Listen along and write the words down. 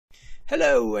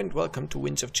Hello and welcome to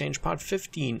Winds of Change Part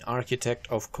 15, Architect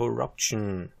of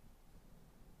Corruption.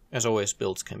 As always,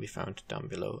 builds can be found down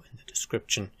below in the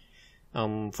description.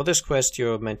 For this quest,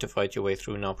 you're meant to fight your way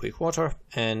through Napui Quarter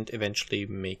and eventually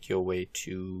make your way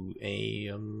to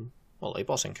a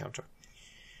boss encounter.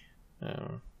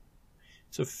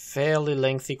 It's a fairly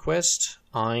lengthy quest.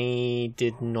 I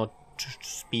did not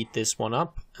speed this one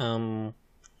up.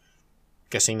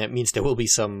 Guessing that means there will be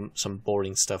some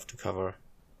boring stuff to cover.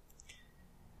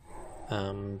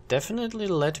 Definitely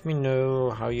let me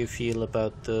know how you feel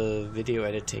about the video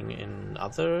editing in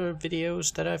other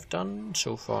videos that I've done.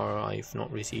 So far I've not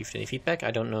received any feedback.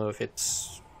 I don't know if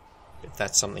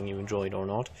that's something you enjoyed or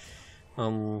not.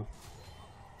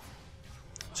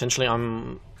 Essentially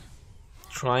I'm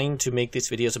trying to make these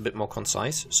videos a bit more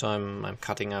concise, so I'm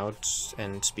cutting out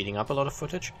and speeding up a lot of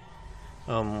footage.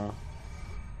 I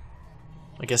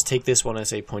guess take this one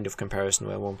as a point of comparison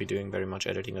where I won't be doing very much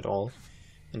editing at all.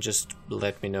 And just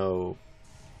let me know,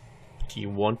 do you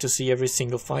want to see every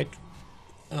single fight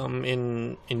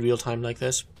in real time like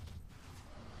this?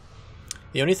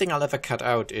 The only thing I'll ever cut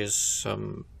out is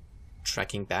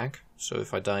tracking back, so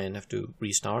if I die and have to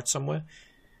restart somewhere,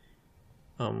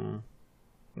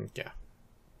 yeah,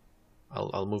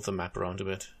 I'll move the map around a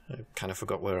bit. I kind of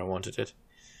forgot where I wanted it.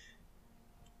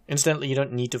 Incidentally, you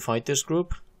don't need to fight this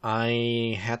group.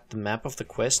 I had the map of the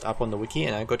quest up on the wiki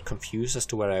and I got confused as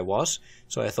to where I was,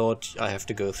 so I thought I have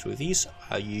to go through these.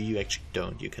 You actually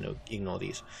don't, you can ignore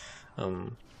these.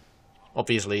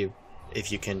 Obviously,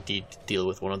 if you can deal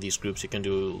with one of these groups, you can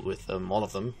do with all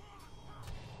of them.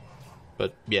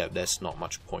 But yeah, there's not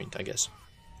much point, I guess.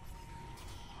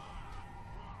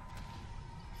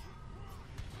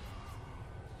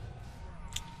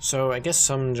 So I guess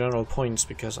some general points,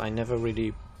 because I never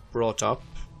really brought up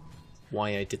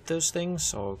why I did those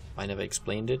things, or I never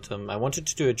explained it. I wanted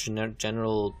to do a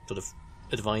general sort of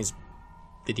advice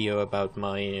video about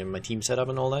my team setup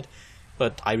and all that,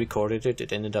 but I recorded it.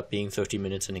 It ended up being 30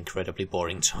 minutes and incredibly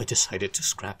boring, so I decided to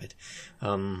scrap it.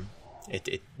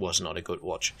 It was not a good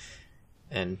watch,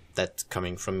 and that's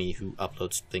coming from me who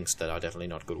uploads things that are definitely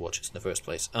not good watches in the first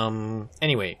place.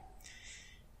 Anyway,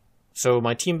 so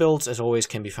my team builds, as always,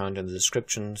 can be found in the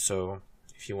description, so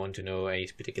if you want to know a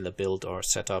particular build or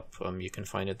setup, you can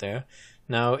find it there.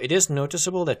 Now, it is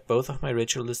noticeable that both of my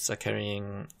ritualists are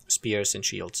carrying spears and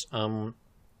shields. The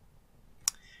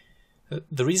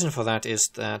reason for that is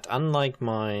that, unlike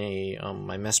my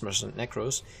Mesmers and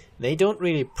Necros, they don't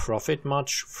really profit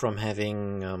much from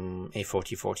having a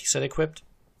 40-40 set equipped.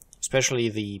 Especially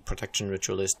the Protection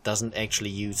Ritualist doesn't actually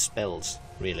use spells,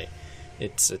 really.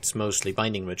 It's mostly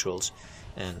binding rituals,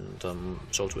 and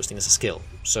soul twisting is a skill.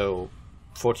 So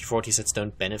 40-40 sets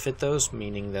don't benefit those,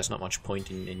 meaning there's not much point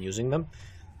in using them.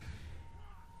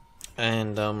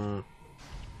 And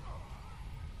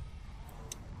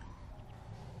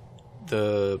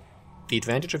the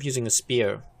advantage of using a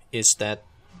spear is that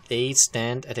they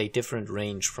stand at a different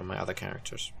range from my other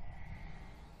characters.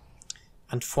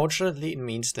 Unfortunately, it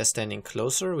means they're standing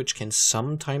closer, which can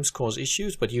sometimes cause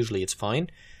issues, but usually it's fine,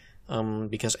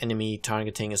 because enemy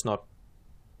targeting is not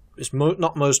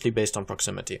mostly based on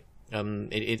proximity.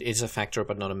 It is a factor,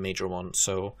 but not a major one,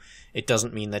 so it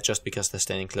doesn't mean that just because they're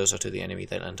standing closer to the enemy,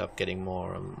 they'll end up getting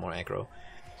more aggro.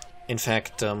 In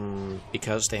fact,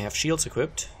 because they have shields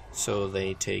equipped, so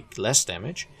they take less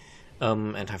damage,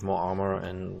 and have more armor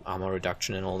and armor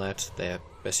reduction and all that. They're,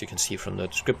 as you can see from the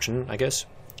description, I guess,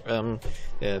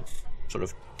 they're sort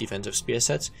of defensive spear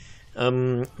sets.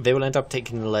 They will end up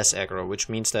taking less aggro, which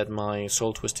means that my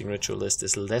soul twisting ritualist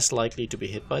is less likely to be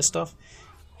hit by stuff,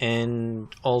 and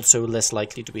also less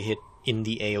likely to be hit in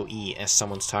the AoE as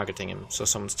someone's targeting him. So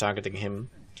someone's targeting him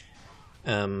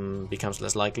becomes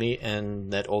less likely,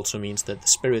 and that also means that the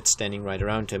spirits standing right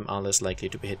around him are less likely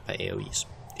to be hit by AoEs.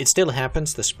 It still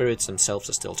happens, the spirits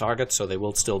themselves are still targets, so they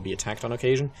will still be attacked on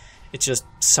occasion. It's just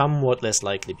somewhat less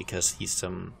likely because he's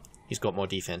got more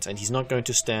defense, and he's not going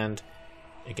to stand,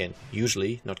 again,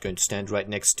 usually not going to stand right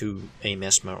next to a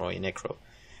Mesmer or a Necro.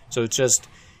 So it's just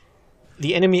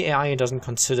the enemy AI doesn't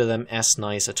consider them as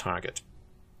nice a target.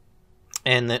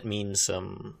 And that means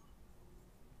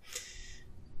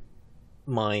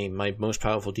my most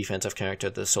powerful defensive character,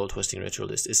 the Soul Twisting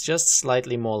Ritualist, is just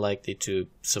slightly more likely to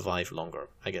survive longer,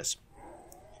 I guess.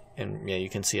 And yeah, you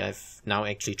can see I've now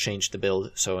actually changed the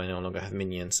build, so I no longer have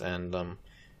minions, and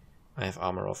I have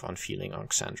Armor of Unfeeling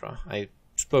Arxandra. I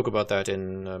spoke about that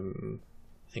in,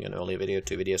 I think, an earlier video,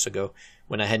 2 videos ago,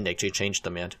 when I hadn't actually changed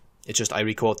them yet. It's just I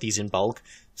record these in bulk,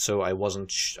 so I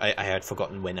had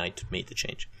forgotten when I'd made the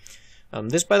change.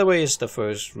 This, by the way, is the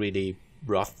first really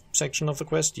rough section of the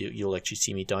quest. You'll actually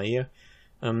see me die here.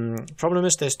 Problem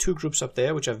is there's 2 groups up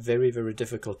there which are very, very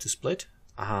difficult to split.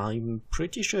 I'm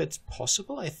pretty sure it's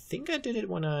possible. I think I did it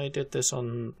when I did this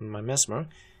on my Mesmer,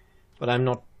 but I'm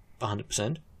not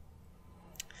 100%.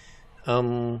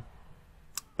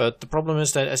 But the problem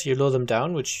is that as you lure them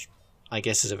down, which I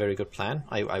guess is a very good plan,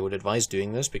 I would advise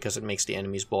doing this because it makes the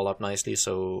enemies ball up nicely,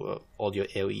 so all your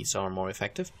AoEs are more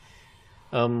effective.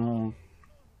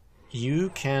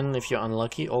 You can, if you're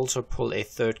unlucky, also pull a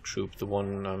 3rd group, the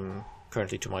one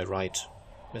currently to my right,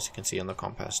 as you can see on the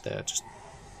compass there, just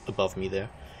above me there.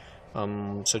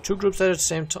 So 2 groups at the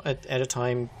same at a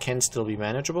time can still be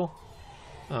manageable.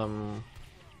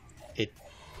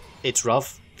 It's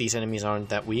rough. These enemies aren't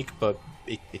that weak, but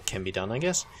it can be done, I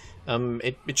guess.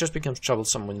 It just becomes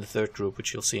troublesome when the 3rd group,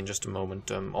 which you'll see in just a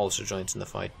moment, also joins in the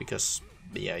fight, because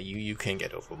yeah, you can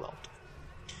get overwhelmed.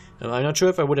 I'm not sure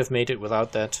if I would have made it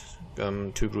without that.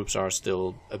 2 groups are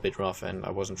still a bit rough, and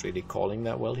I wasn't really calling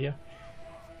that well here.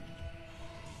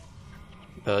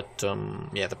 But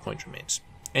yeah, the point remains.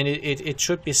 And it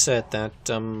should be said that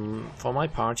for my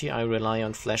party, I rely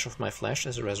on Flesh of my Flesh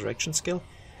as a resurrection skill.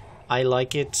 I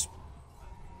like it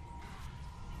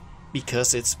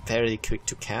because it's very quick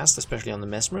to cast, especially on the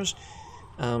Mesmers.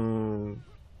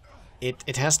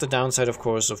 It has the downside, of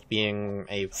course, of being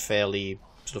a fairly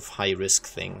sort of high-risk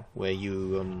thing, where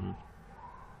you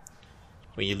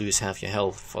lose half your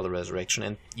health for the resurrection,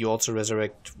 and you also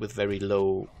resurrect with very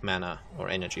low mana, or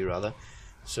energy rather.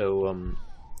 So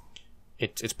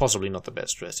it's possibly not the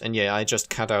best dress. And yeah, I just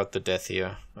cut out the death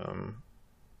here.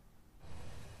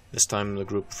 This time the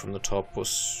group from the top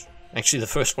was actually the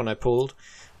first one I pulled,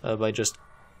 by just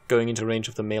going into range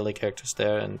of the melee characters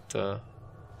there and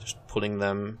just pulling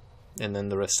them, and then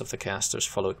the rest of the casters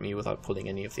followed me without pulling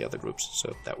any of the other groups,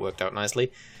 so that worked out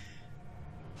nicely.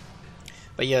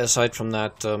 But yeah, aside from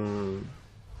that,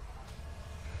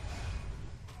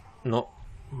 not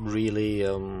really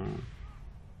a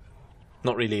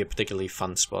particularly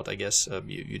fun spot, I guess.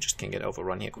 You just can get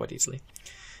overrun here quite easily.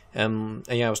 And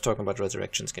yeah, I was talking about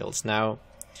resurrection skills. Now,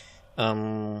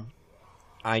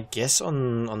 I guess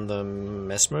on the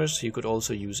Mesmers you could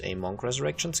also use a Monk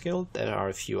resurrection skill. There are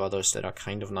a few others that are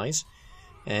kind of nice,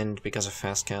 and because of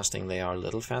fast casting they are a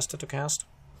little faster to cast.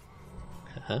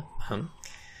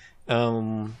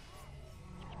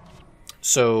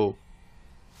 So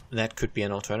that could be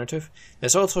an alternative.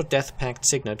 There's also Death Pact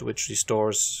Signet, which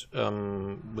restores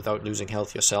without losing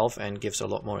health yourself and gives a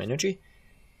lot more energy.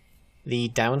 The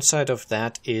downside of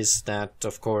that is that,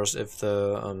 of course, if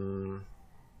the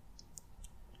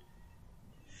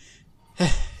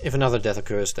if another death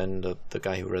occurs, then the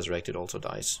guy who resurrected also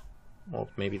dies. Or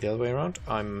maybe the other way around?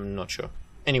 I'm not sure.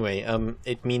 Anyway,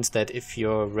 it means that if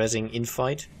you're rezzing in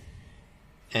fight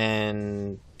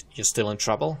and you're still in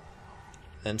trouble,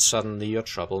 then suddenly your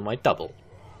trouble might double.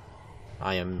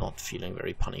 I am not feeling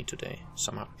very punny today,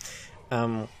 somehow.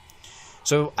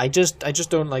 So I just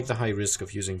don't like the high risk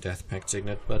of using Death Pact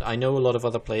Signet, but I know a lot of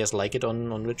other players like it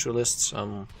on Ritualists.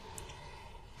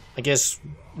 I guess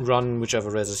run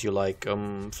whichever reses you like.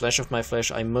 Flesh of my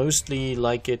Flesh, I mostly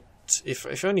like it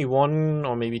if only 1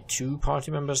 or maybe 2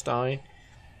 party members die,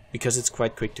 because it's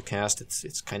quite quick to cast.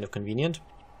 It's kind of convenient,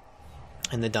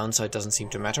 and the downside doesn't seem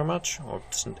to matter much, or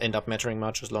doesn't end up mattering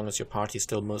much as long as your party is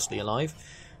still mostly alive.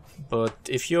 But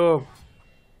if you're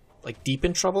like deep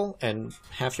in trouble and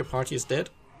half your party is dead,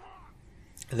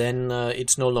 then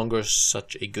it's no longer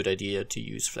such a good idea to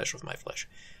use Flesh of my Flesh.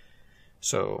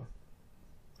 So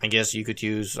I guess you could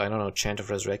use, I don't know, Chant of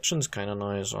Resurrection's kind of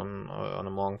nice on a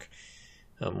monk,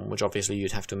 which obviously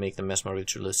you'd have to make the Mesmer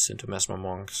Ritualists into Mesmer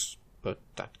monks, but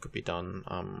that could be done.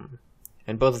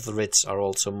 And both of the writs are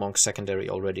also monk secondary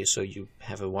already, so you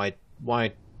have a wide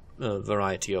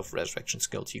variety of resurrection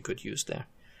skills you could use there.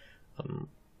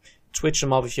 Switch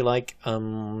them up if you like.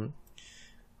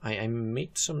 I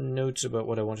made some notes about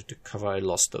what I wanted to cover. I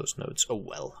lost those notes. Oh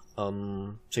well.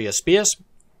 So yeah, spears.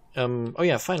 Oh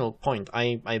yeah, final point.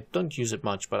 I don't use it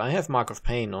much, but I have Mark of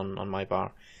Pain on my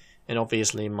bar. And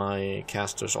obviously my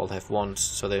casters all have wands,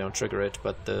 so they don't trigger it,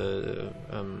 but the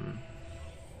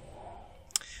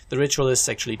Ritualists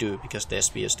actually do, because their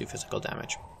spears do physical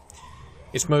damage.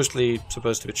 It's mostly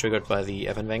supposed to be triggered by the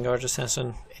Evan Vanguard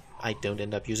Assassin. I don't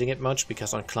end up using it much,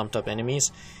 because on clumped up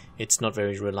enemies it's not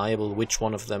very reliable which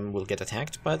one of them will get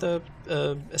attacked by the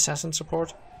Assassin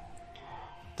support.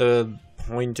 The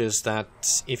point is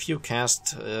that if you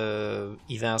cast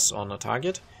Evas on a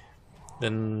target,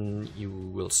 then you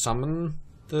will summon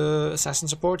the Assassin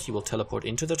support. He will teleport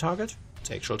into the target.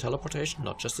 It's actual teleportation,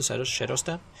 not just a shadow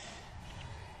step.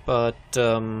 But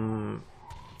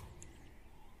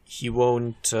he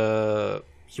won't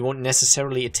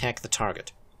necessarily attack the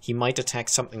target. he might attack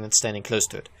something that's standing close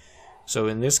to it. So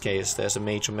in this case, there's a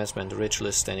Mage, a Mesmer, and a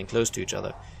Ritualist standing close to each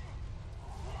other.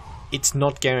 It's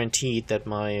not guaranteed that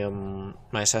my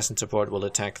my Assassin support will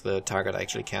attack the target I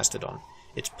actually cast it on.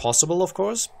 It's possible, of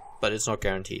course, but it's not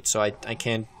guaranteed. So I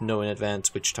can't know in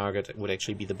advance which target would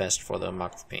actually be the best for the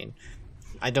Mark of Pain.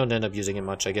 I don't end up using it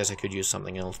much. I guess I could use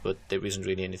something else, but there isn't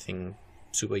really anything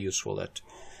super useful that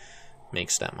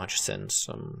makes that much sense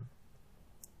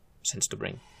to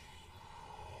bring.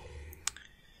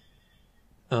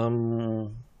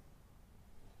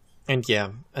 And yeah,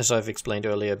 as I've explained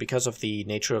earlier, because of the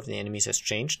nature of the enemies has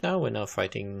changed now, we're now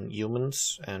fighting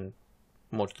humans, and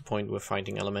more to the point, we're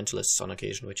fighting elementalists on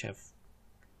occasion, which have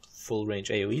full range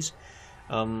AoEs.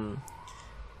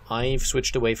 I've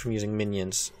switched away from using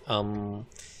minions.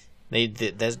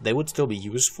 They would still be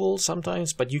useful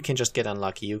sometimes, but you can just get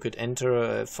unlucky. You could enter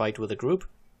a fight with a group,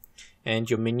 and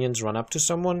your minions run up to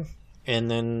someone,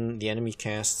 and then the enemy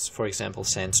casts, for example,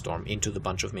 Sandstorm into the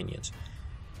bunch of minions.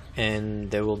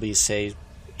 And there will be, say,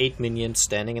 8 minions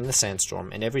standing in the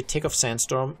Sandstorm, and every tick of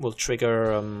Sandstorm will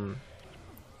trigger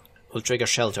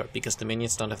Shelter, because the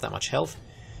minions don't have that much health.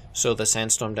 So the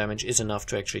Sandstorm damage is enough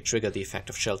to actually trigger the effect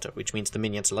of Shelter, which means the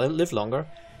minions live longer,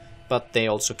 but they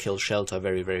also kill Shelter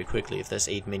very, very quickly. If there's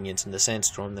 8 minions in the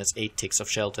Sandstorm, that's 8 ticks of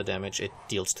Shelter damage. It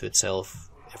deals to itself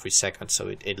every second, so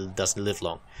it doesn't live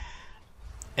long.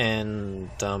 And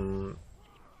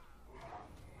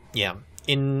yeah,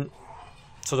 in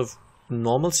sort of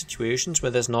normal situations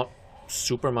where there's not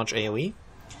super much AoE,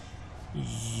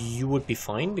 you would be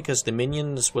fine, because the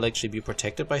minions will actually be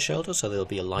protected by Shelter, so they'll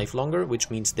be alive longer, which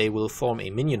means they will form a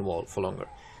minion wall for longer,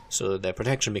 so their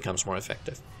protection becomes more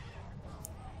effective.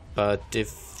 But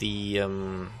if the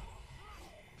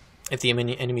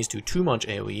enemies do too much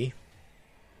AoE,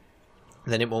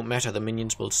 then it won't matter, the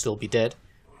minions will still be dead,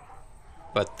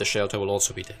 but the Shelter will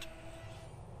also be dead.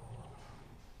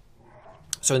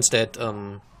 So instead,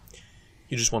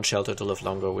 you just want Shelter to live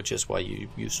longer, which is why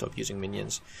you stop using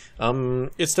minions.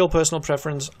 It's still personal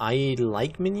preference. I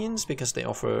like minions because they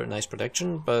offer nice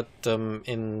protection, but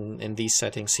in these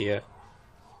settings here,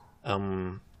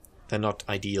 they're not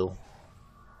ideal.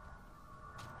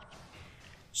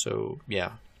 So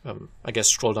yeah, I guess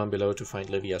scroll down below to find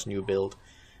Livia's new build.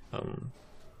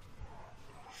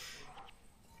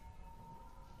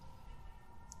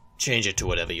 Change it to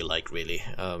whatever you like, really.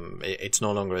 It's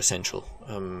no longer essential.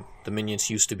 The minions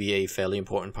used to be a fairly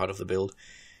important part of the build.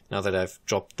 Now that I've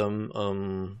dropped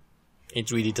them,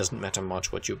 it really doesn't matter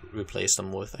much what you replace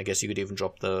them with. I guess you could even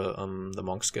drop the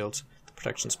monk skills, the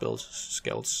protection spells or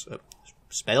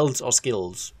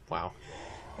skills. Wow,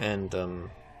 and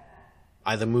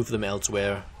either move them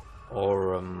elsewhere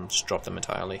or just drop them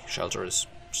entirely. Shelter is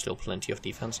still plenty of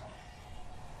defense.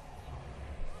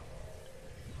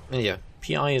 And yeah,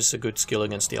 PI is a good skill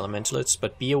against the elementalists,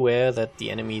 but be aware that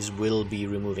the enemies will be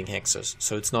removing hexes.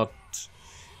 So it's not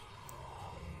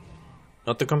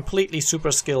the completely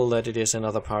super skill that it is in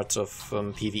other parts of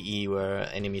PvE, where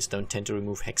enemies don't tend to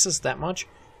remove hexes that much.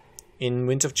 In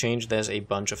Winds of Change there's a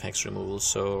bunch of hex removals,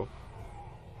 so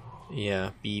yeah,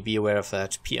 be aware of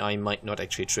that. PI might not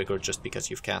actually trigger just because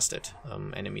you've cast it.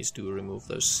 Enemies do remove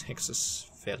those hexes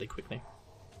fairly quickly.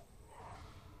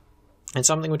 And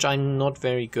something which I'm not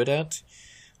very good at,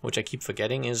 which I keep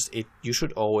forgetting, is you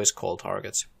should always call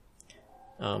targets.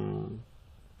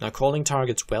 Now, calling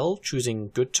targets well,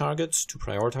 choosing good targets to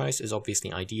prioritize is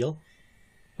obviously ideal,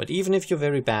 but even if you're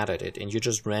very bad at it and you're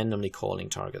just randomly calling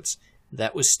targets,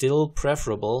 that was still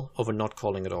preferable over not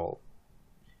calling at all.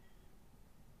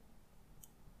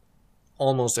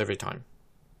 Almost every time.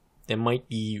 There might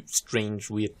be strange,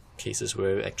 weird cases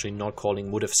where actually not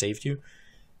calling would have saved you,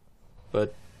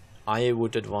 but I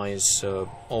would advise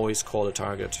always call a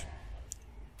target.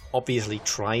 Obviously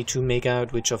try to make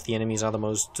out which of the enemies are the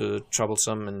most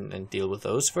troublesome and deal with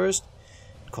those first.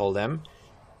 Call them.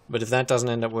 But if that doesn't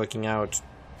end up working out,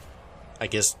 I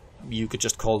guess you could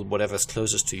just call whatever's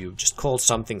closest to you. Just call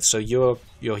something so your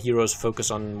heroes focus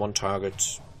on one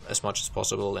target as much as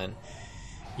possible, and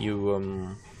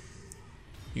you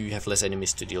have less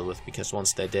enemies to deal with, because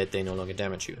once they're dead they no longer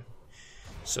damage you.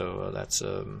 So that's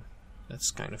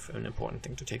kind of an important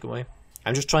thing to take away.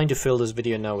 I'm just trying to fill this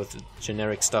video now with the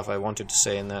generic stuff I wanted to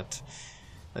say in that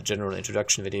general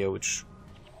introduction video, which,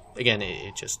 again,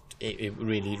 it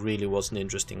really wasn't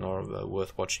interesting or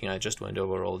worth watching. I just went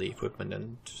over all the equipment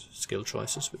and skill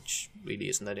choices, which really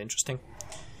isn't that interesting.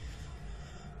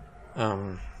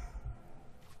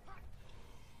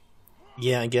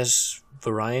 Yeah, I guess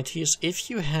varieties. If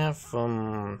you have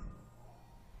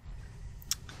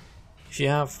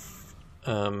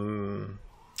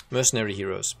mercenary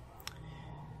heroes,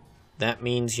 that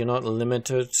means you're not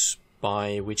limited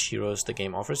by which heroes the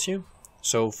game offers you.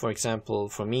 So, for example,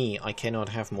 for me, I cannot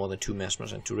have more than 2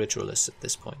 Mesmers and 2 Ritualists at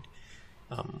this point.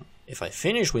 If I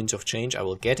finish Winds of Change, I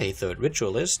will get a 3rd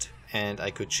Ritualist, and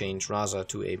I could change Raza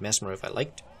to a Mesmer if I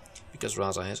liked, because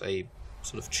Raza has a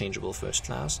sort of changeable first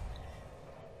class.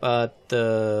 But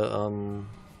the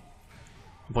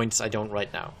point is I don't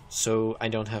right now, so I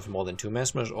don't have more than 2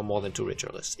 Mesmers or more than 2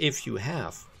 Ritualists. If you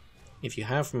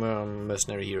have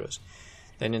mercenary heroes,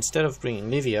 then instead of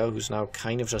bringing Livia, who's now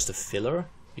kind of just a filler,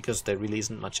 because there really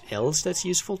isn't much else that's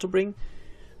useful to bring,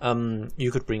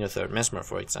 you could bring a 3rd Mesmer,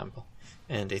 for example.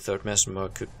 And a 3rd Mesmer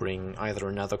could bring either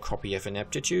another copy of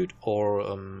Ineptitude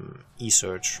or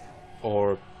E-Search,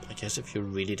 or I guess if you're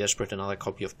really desperate, another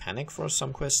copy of Panic for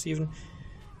some quests even.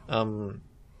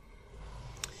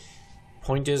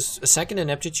 Point is, a 2nd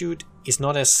Ineptitude is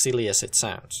not as silly as it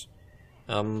sounds.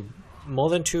 More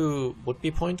than 2 would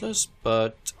be pointless,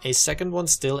 but a 2nd one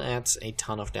still adds a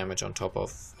ton of damage on top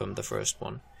of the first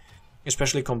one.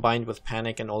 Especially combined with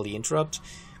Panic and all the interrupts,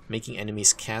 making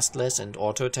enemies cast less and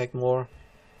auto-attack more.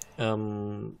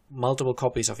 Multiple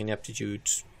copies of Ineptitude,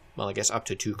 well, I guess up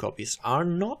to 2 copies, are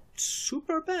not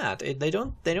super bad. They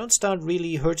don't start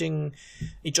really hurting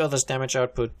each other's damage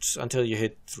output until you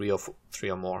hit 3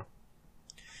 or more.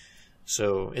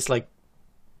 So it's like,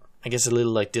 I guess, a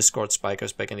little like Discord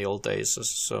spikers back in the old days.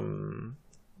 Some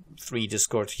 3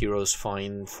 Discord heroes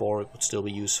fine, 4 would still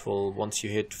be useful. Once you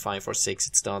hit 5 or 6,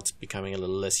 it starts becoming a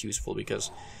little less useful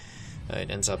because it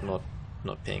ends up not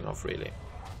paying off really.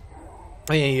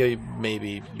 Yeah,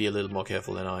 maybe be a little more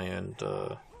careful than I, and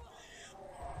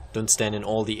don't stand in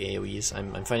all the AoEs.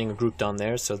 I'm fighting a group down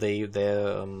there, so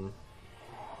their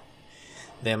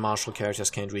martial characters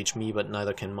can't reach me, but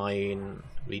neither can mine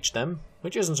reach them,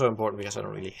 which isn't so important because I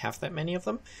don't really have that many of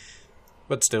them.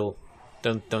 But still,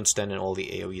 don't stand in all the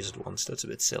AoEs at once. That's a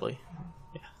bit silly.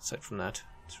 Yeah, aside from that,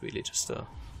 it's really just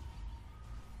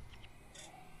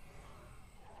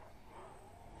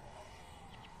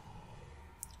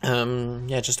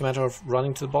yeah, just a matter of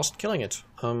running to the boss and killing it.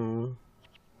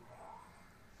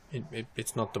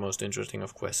 It's not the most interesting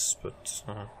of quests, but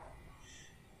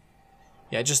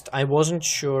yeah, I wasn't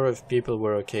sure if people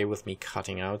were okay with me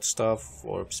cutting out stuff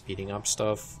or speeding up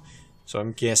stuff. So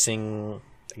I'm guessing,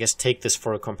 I guess, take this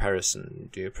for a comparison.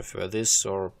 Do you prefer this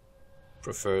or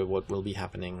prefer what will be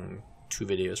happening 2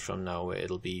 videos from now, where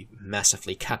it'll be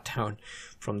massively cut down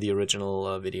from the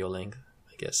original video length?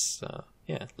 I guess,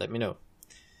 yeah, let me know.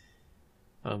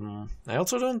 I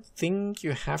also don't think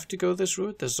you have to go this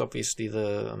route. There's obviously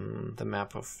the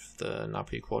map of the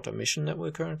Napoli Quarter mission that we're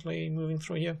currently moving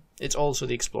through here. It's also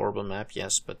the explorable map,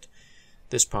 yes, but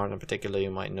this part in particular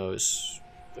you might know is,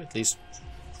 at least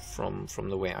from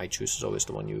the way I choose, is always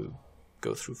the one you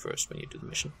go through first when you do the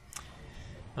mission.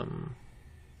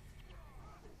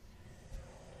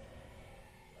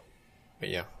 But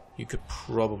yeah, you could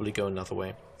probably go another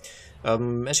way.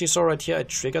 As you saw right here, I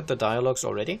triggered the dialogues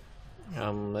already.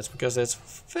 That's because there's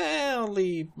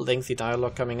fairly lengthy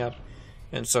dialogue coming up,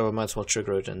 and so I might as well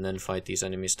trigger it and then fight these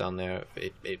enemies down there.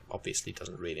 It obviously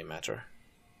doesn't really matter.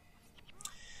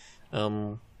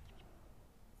 So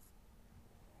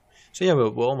yeah,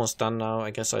 we're almost done now.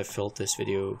 I guess I filled this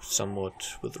video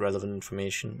somewhat with relevant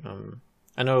information.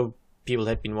 I know people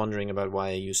had been wondering about why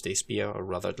I used a spear, or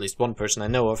rather at least one person I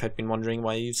know of had been wondering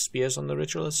why I used spears on the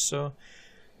Ritualists, so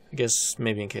I guess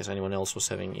maybe in case anyone else was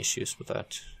having issues with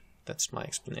that, that's my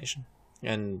explanation.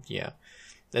 And yeah,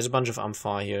 there's a bunch of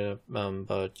Amphar here,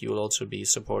 but you will also be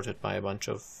supported by a bunch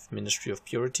of Ministry of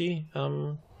Purity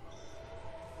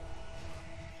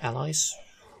allies.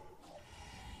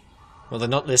 Well, they're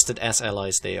not listed as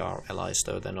allies, they are allies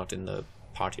though, they're not in the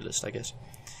party list, I guess.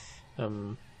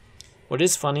 What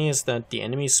is funny is that the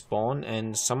enemies spawn,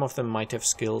 and some of them might have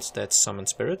skills that summon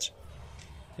spirits.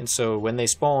 And so when they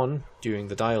spawn during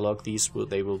the dialogue,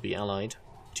 they will be allied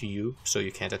to you, so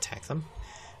you can't attack them.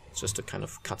 It's just a kind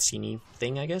of cutscene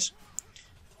thing, I guess.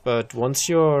 But once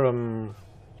you're done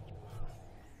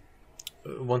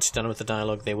with the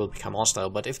dialogue, they will become hostile.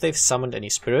 But if they've summoned any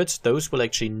spirits, those will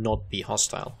actually not be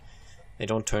hostile. They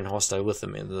don't turn hostile with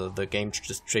them. The game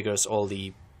just triggers all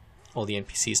the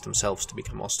NPCs themselves to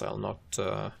become hostile,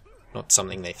 not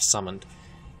something they've summoned.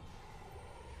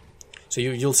 So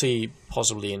you'll see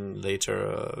possibly in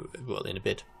later, well, in a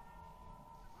bit,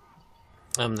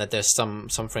 that there's some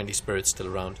friendly spirits still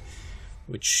around,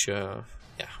 which yeah,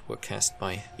 were cast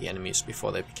by the enemies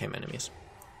before they became enemies.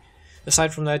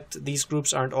 Aside from that, these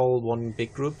groups aren't all one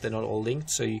big group, they're not all linked,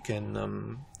 so you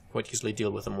can quite easily deal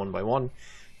with them one by one.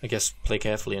 I guess play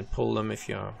carefully and pull them if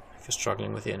you're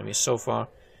struggling with the enemies so far,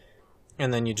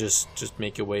 and then you just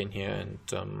make your way in here and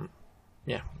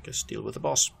yeah, I guess deal with the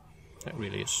boss. That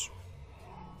really is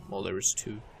all there is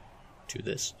to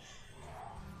this.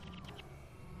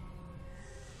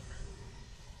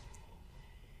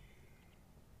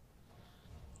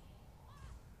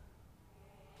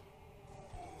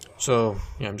 So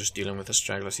yeah, I'm just dealing with the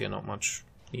stragglers here, not much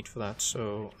need for that.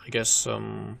 So I guess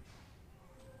I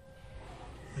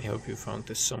hope you found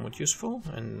this somewhat useful,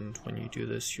 and when you do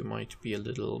this you might be a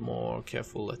little more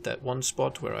careful at that one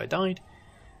spot where I died.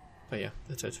 But yeah,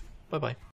 that's it. Bye bye.